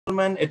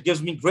It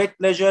gives me great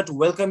pleasure to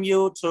welcome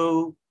you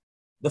to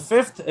the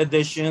 5th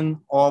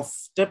edition of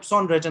Tips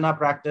on Retina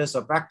Practice,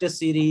 a practice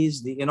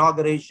series, the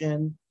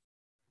inauguration.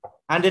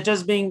 And it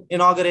is being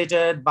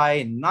inaugurated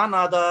by none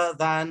other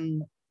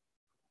than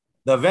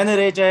the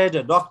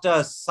venerated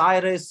Dr.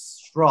 Cyrus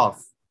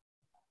Shroff.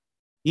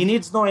 He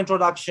needs no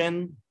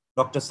introduction.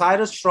 Dr.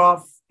 Cyrus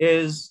Shroff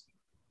is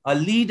a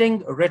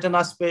leading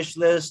retina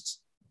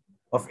specialist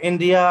of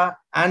India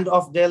and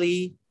of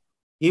Delhi.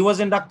 He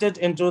was inducted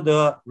into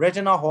the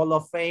Retina Hall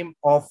of Fame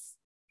of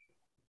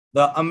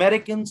the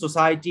American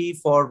Society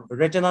for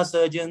Retina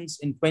Surgeons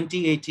in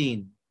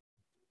 2018.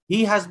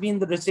 He has been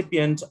the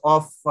recipient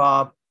of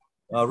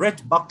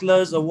Rhett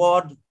Buckler's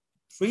Award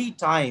 3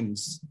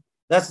 times.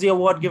 That's the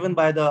award given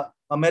by the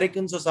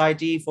American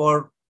Society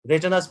for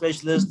Retina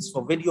Specialists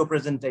for video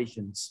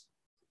presentations.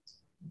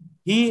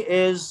 He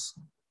is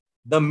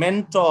the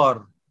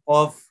mentor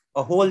of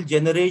a whole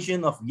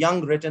generation of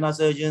young retina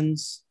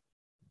surgeons.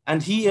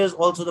 And he is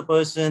also the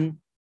person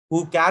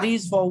who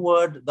carries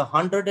forward the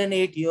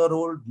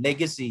 108-year-old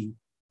legacy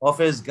of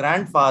his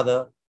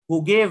grandfather,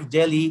 who gave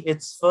Delhi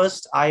its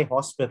first eye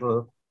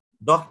hospital,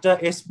 Dr.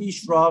 S.P.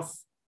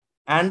 Shroff,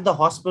 and the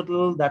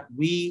hospital that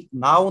we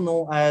now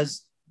know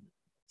as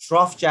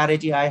Shroff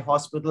Charity Eye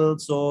Hospital.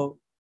 So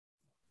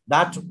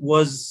that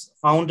was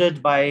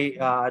founded by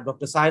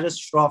Dr. Cyrus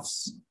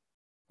Shroff's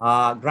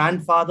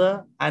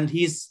grandfather, and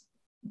he's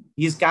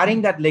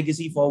carrying that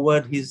legacy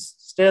forward. He's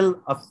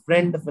still a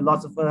friend, a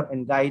philosopher,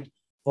 and guide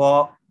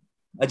for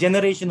a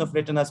generation of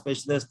retina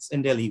specialists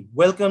in Delhi.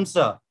 Welcome,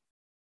 sir.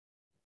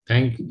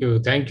 Thank you.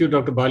 Thank you,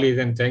 Dr. Bali,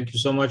 and thank you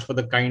so much for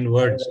the kind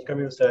words. Welcome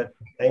you, sir.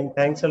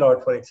 Thanks a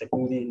lot for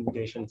accepting the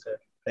invitation, sir.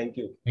 Thank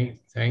you.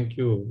 Thank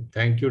you.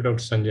 Thank you, Dr.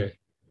 Sanjay.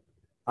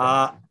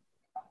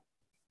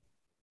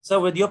 So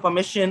with your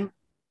permission,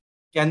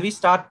 can we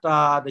start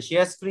the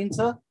share screen,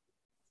 sir?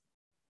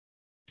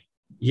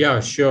 Yeah,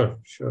 sure.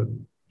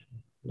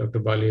 Dr.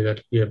 Bali, that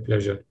would be a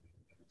pleasure.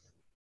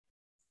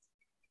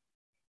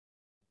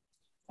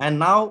 And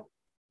now,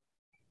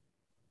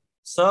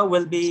 sir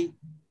will be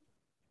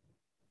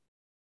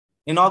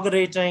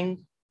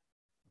inaugurating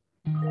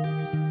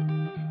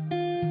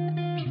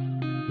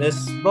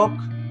this book.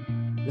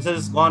 This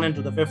has gone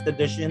into the 5th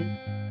edition,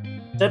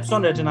 Tips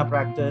on Retina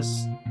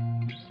Practice.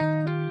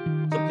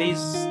 So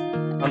please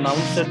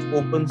announce it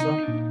open, sir.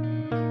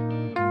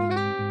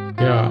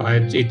 Yeah,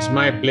 it's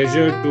my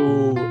pleasure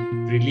to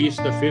release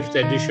the 5th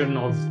edition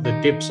of the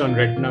Tips on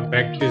Retina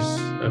Practice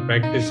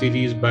practice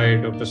series by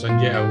Dr.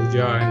 Sanjay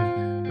Ahuja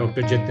and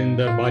Dr.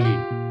 Jatinder Bali.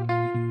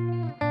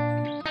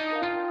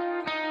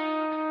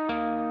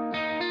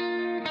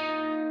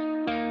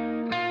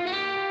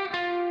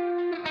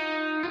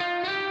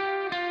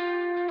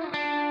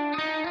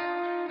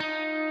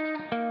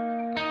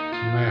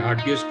 My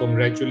heartiest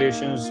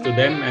congratulations to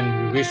them,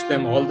 and we wish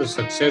them all the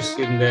success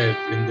in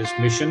this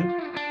mission.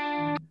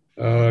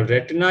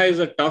 Retina is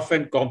a tough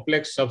and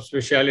complex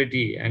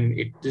subspecialty,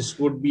 and this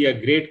would be a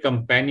great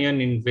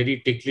companion in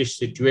very ticklish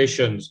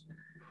situations.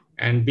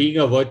 And being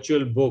a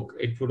virtual book,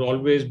 it would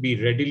always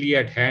be readily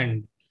at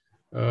hand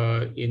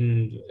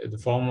in the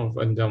form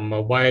of the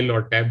mobile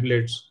or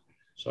tablets.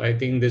 So I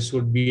think this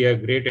would be a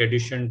great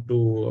addition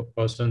to a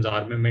person's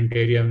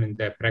armamentarium in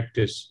their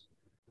practice.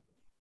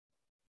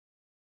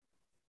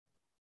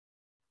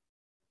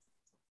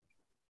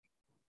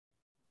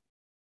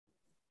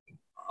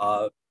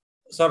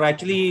 So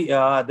actually,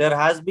 there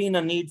has been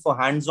a need for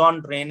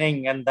hands-on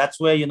training, and that's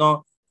where,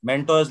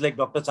 mentors like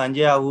Dr.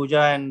 Sanjay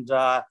Ahuja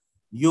and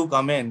you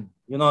come in.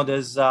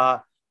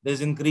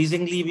 There's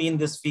increasingly been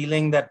this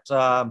feeling that,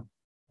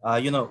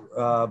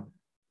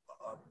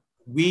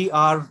 we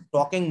are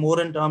talking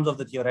more in terms of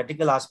the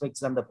theoretical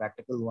aspects than the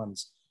practical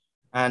ones.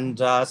 And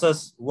so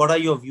what are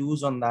your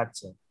views on that,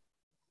 sir?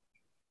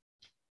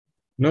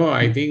 No,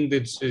 I think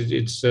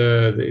it's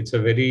a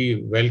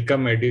very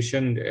welcome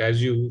addition,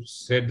 as you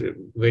said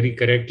very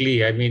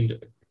correctly. I mean,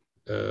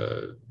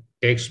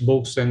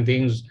 textbooks and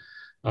things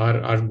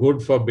are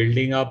good for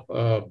building up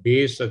a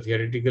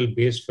theoretical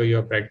base for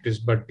your practice.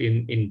 But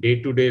in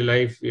day-to-day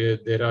life,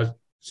 there are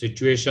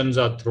situations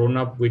are thrown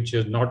up which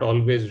is not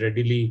always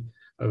readily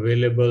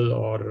available,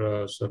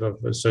 or sort of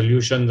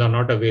solutions are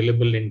not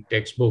available in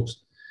textbooks.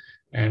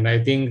 And I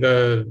think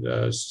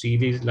a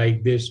series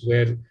like this,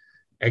 where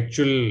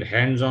actual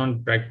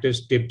hands-on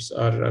practice tips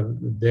are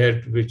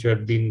there, which are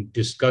being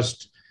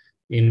discussed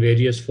in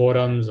various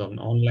forums, on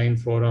online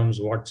forums,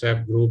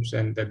 WhatsApp groups,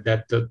 and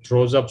that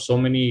throws up so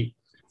many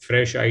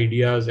fresh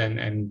ideas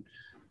and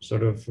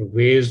sort of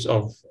ways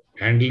of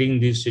handling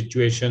these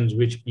situations,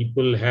 which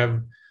people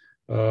have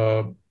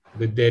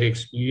with their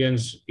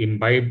experience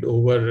imbibed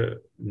over a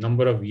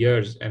number of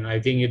years. And I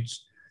think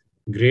it's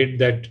great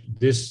that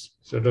this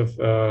sort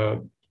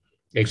of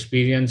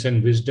experience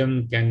and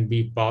wisdom can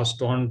be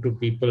passed on to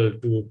people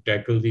to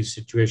tackle these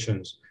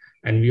situations.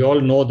 And we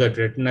all know that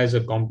retina is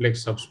a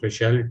complex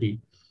subspecialty,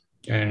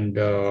 and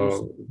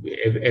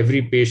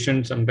every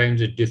patient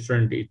sometimes is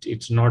different. It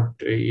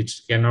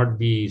cannot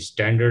be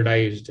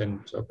standardized and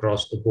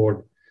across the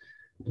board.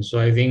 And so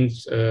I think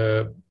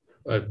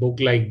a book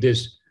like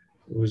this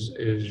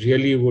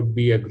really would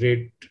be a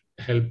great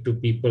help to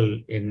people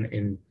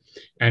and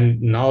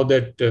now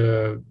that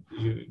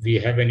we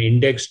have an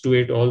index to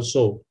it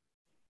also,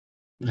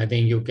 I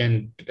think you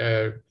can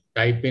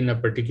type in a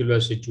particular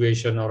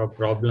situation or a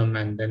problem,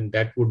 and then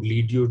that would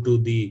lead you to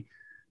the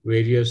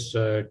various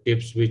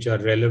tips which are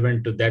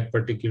relevant to that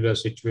particular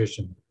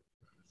situation.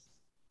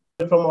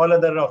 From all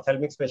other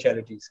ophthalmic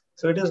specialties.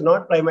 So it is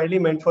not primarily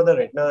meant for the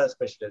retina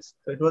specialists.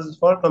 So it was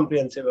for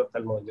comprehensive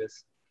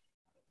ophthalmologists.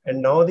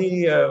 And now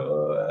the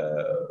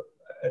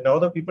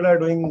people are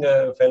doing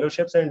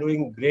fellowships and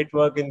doing great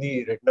work in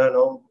the retina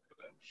now.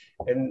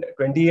 And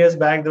 20 years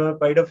back, there were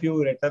quite a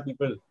few retina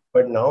people,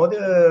 but now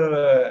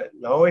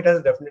it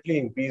has definitely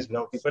increased.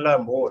 Now people are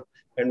more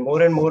and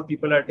more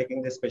people are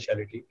taking this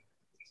specialty.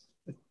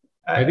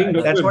 I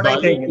think that's what Bali,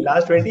 I think. In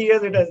last 20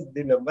 years,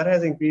 the number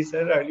has increased.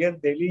 Sir. Earlier,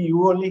 daily,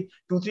 you only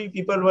 2-3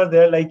 people were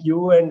there, like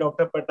you and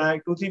Dr.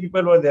 Patnaik. 2-3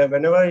 people were there.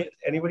 Whenever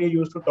anybody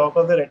used to talk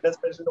of the retina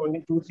specialist,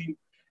 only 2-3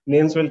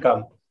 names will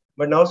come.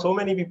 But now, so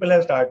many people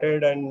have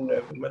started, and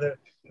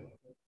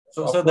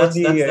so that's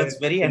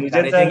very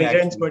encouraging.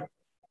 Legends, actually. But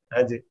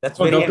that's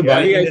very Dr.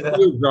 Bali, I think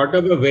you brought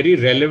up a very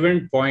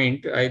relevant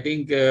point. I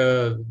think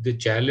the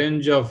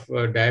challenge of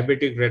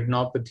diabetic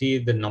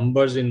retinopathy, the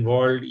numbers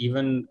involved,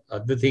 even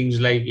other things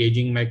like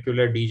aging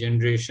macular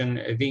degeneration,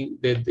 I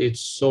think that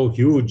it's so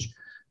huge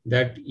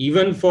that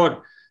even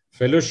for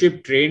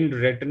fellowship trained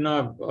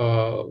retina,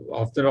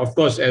 of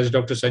course, as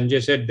Dr.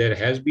 Sanjay said, there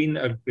has been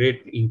a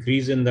great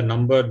increase in the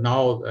number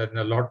now, and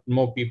a lot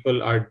more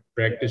people are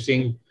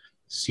practicing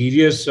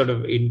serious sort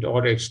of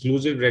or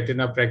exclusive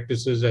retina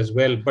practices as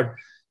well. But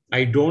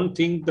I don't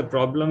think the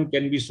problem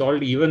can be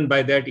solved even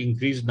by that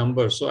increased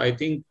number. So I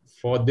think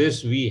for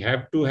this, we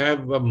have to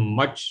have a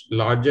much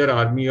larger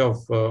army of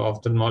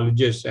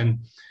ophthalmologists. And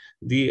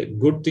the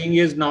good thing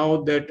is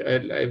now that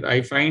I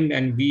find,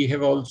 and we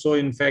have also,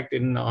 in fact,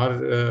 in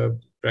our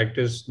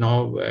practice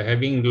now,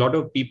 having a lot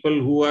of people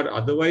who are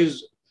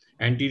otherwise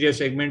anterior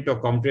segment or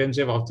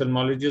comprehensive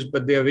ophthalmologists,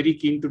 but they are very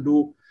keen to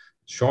do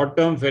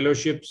short-term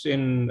fellowships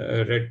in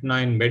retina,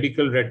 in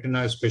medical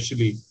retina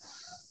especially,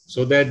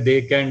 so that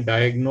they can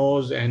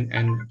diagnose and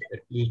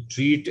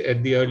treat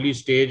at the early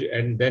stage,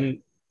 and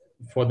then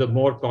for the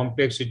more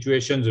complex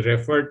situations,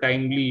 refer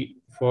timely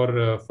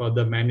for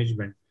further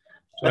management.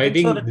 So I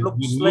think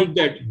we need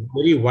that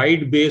very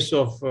wide base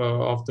of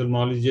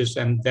ophthalmologists,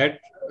 and that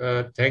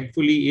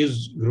thankfully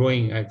is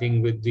growing, I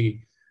think, with the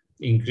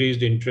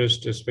increased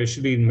interest,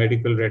 especially in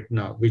medical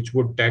retina, which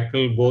would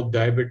tackle both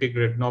diabetic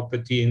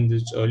retinopathy in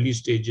its early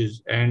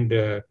stages and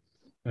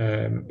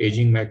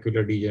aging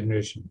macular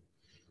degeneration.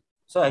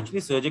 So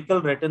actually,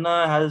 surgical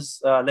retina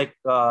has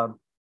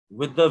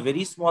with the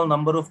very small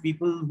number of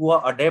people who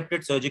are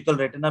adapted surgical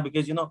retina,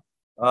 because the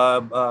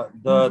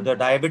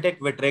diabetic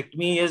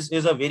vitrectomy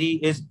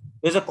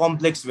is a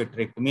complex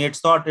vitrectomy.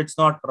 It's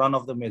not run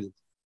of the mill.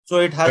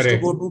 So it has to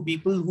go to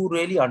people who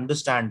really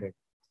understand it.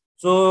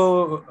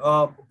 So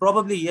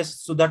probably yes.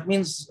 So that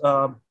means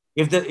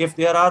if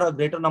there are a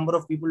greater number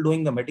of people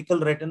doing the medical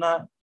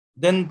retina,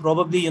 then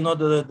probably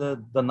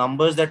the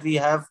numbers that we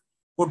have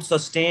could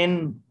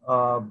sustain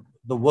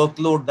the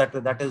workload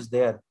that is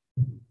there.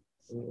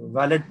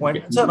 Valid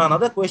point. Sir,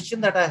 another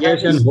question that I have.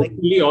 Yes, and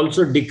hopefully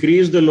also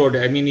decrease the load.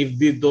 I mean,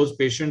 if those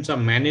patients are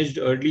managed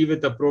early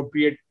with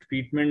appropriate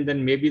treatment,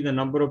 then maybe the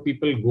number of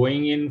people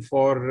going in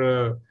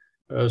for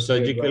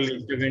surgical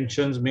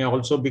interventions may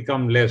also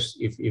become less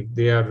if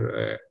they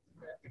are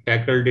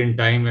tackled in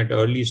time at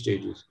early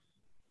stages.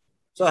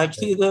 So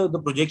actually,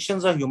 the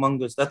projections are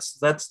humongous.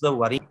 That's the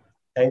worry.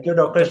 Thank you,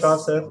 Dr.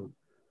 Shroff, sir.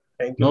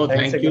 Thank you. No,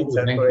 Thanks thank again, you.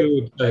 sir. Thank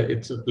you.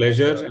 It's a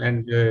pleasure,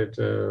 and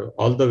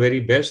all the very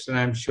best. And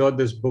I'm sure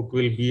this book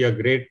will be a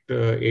great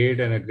aid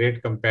and a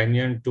great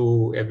companion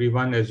to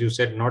everyone, as you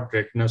said, not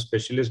retina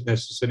specialists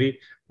necessary,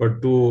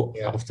 but to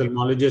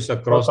ophthalmologists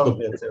across the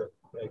board.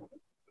 Right.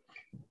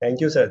 Thank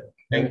you, sir.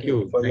 Thank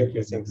you. For thank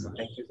you. Thank you, sir.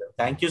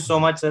 Thank you so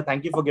much, sir.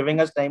 Thank you for giving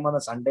us time on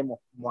a Sunday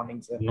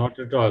morning, sir. Not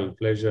at all.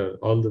 Pleasure.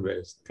 All the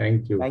best.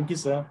 Thank you. Thank you,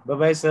 sir.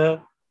 Bye-bye,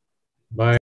 sir. Bye.